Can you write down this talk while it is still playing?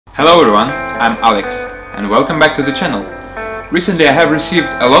Hello everyone, I'm Alex and welcome back to the channel. Recently I have received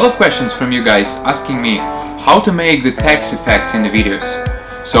a lot of questions from you guys asking me how to make the text effects in the videos.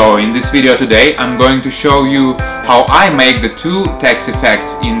 So in this video today I'm going to show you how I make the two text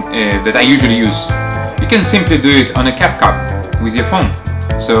effects that I usually use. You can simply do it on a CapCut with your phone.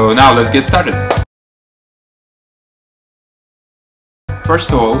 So now let's get started. First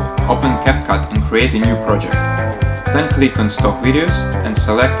of all, open CapCut and create a new project. Then click on Stock Videos and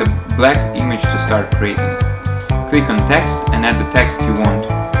select a black image to start creating. Click on Text and add the text you want.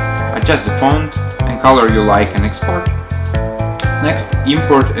 Adjust the font and color you like and export. Next,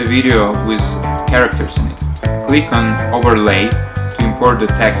 import a video with characters in it. Click on Overlay to import the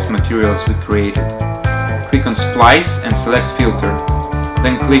text materials we created. Click on Splice and select Filter.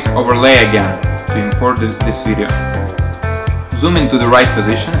 Then click Overlay again to import this video. Zoom into the right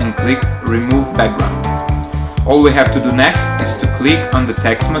position and click Remove Background. All we have to do next is to click on the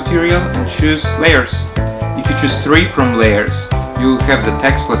text material and choose Layers. If you choose 3 from Layers, you will have the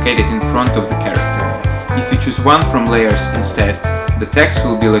text located in front of the character. If you choose 1 from Layers instead, the text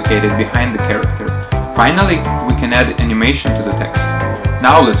will be located behind the character. Finally, we can add animation to the text.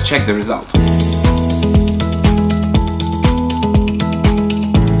 Now let's check the result.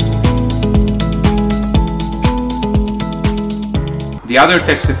 The other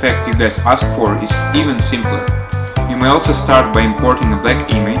text effect you guys asked for is even simpler. You may also start by importing a black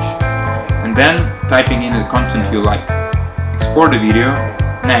image and then typing in the content you like. Export the video.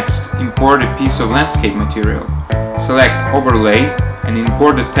 Next, import a piece of landscape material. Select Overlay and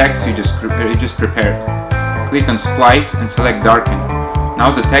import the text you just prepared. Click on Splice and select Darken.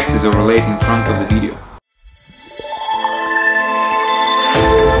 Now the text is overlaid in front of the video.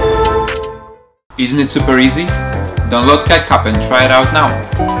 Isn't it super easy? Download CapCut and try it out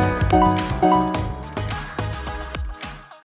now!